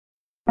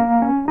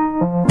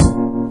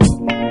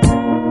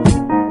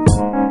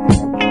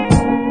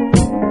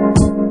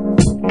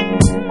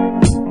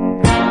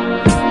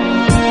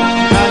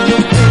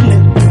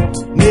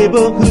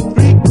neighborhood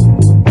freak.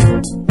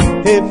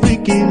 Hey,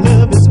 freaky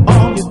love is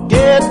all you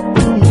get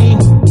from me.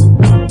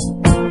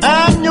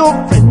 I'm your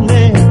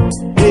friendly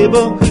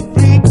neighborhood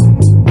freak,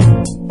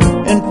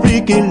 and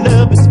freaky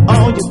love is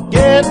all you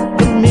get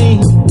from me.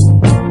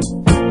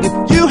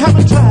 If you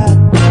haven't tried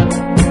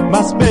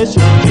my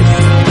special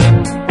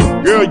kiss,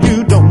 girl,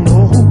 you don't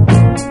know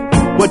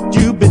what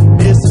you've been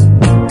missing.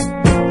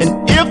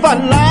 And if I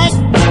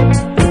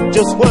like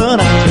just what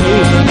I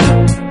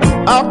taste,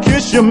 I'll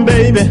kiss you,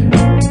 baby,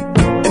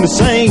 in the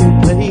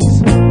same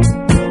place.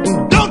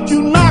 And don't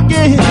you knock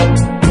it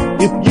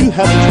if you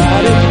haven't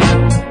tried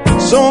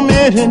it. So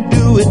many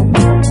do it,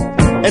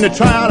 and they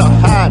try to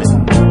hide it.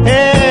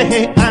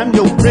 Hey, I'm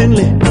your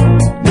friendly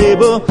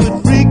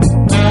neighborhood freak.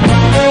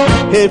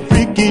 Hey,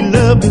 freaky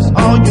love is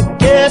all you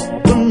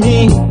get from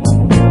me.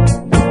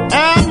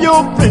 I'm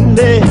your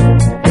friendly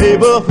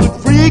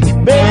neighborhood freak,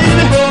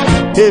 baby.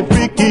 Hey,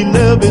 freaky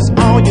love is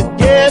all you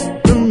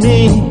get from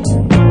me.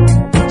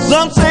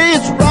 Some say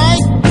it's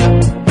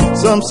right,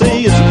 some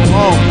say it's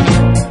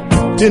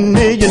wrong. 10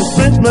 million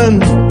Frenchmen,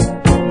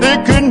 they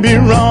couldn't be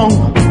wrong.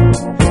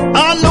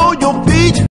 I know your feet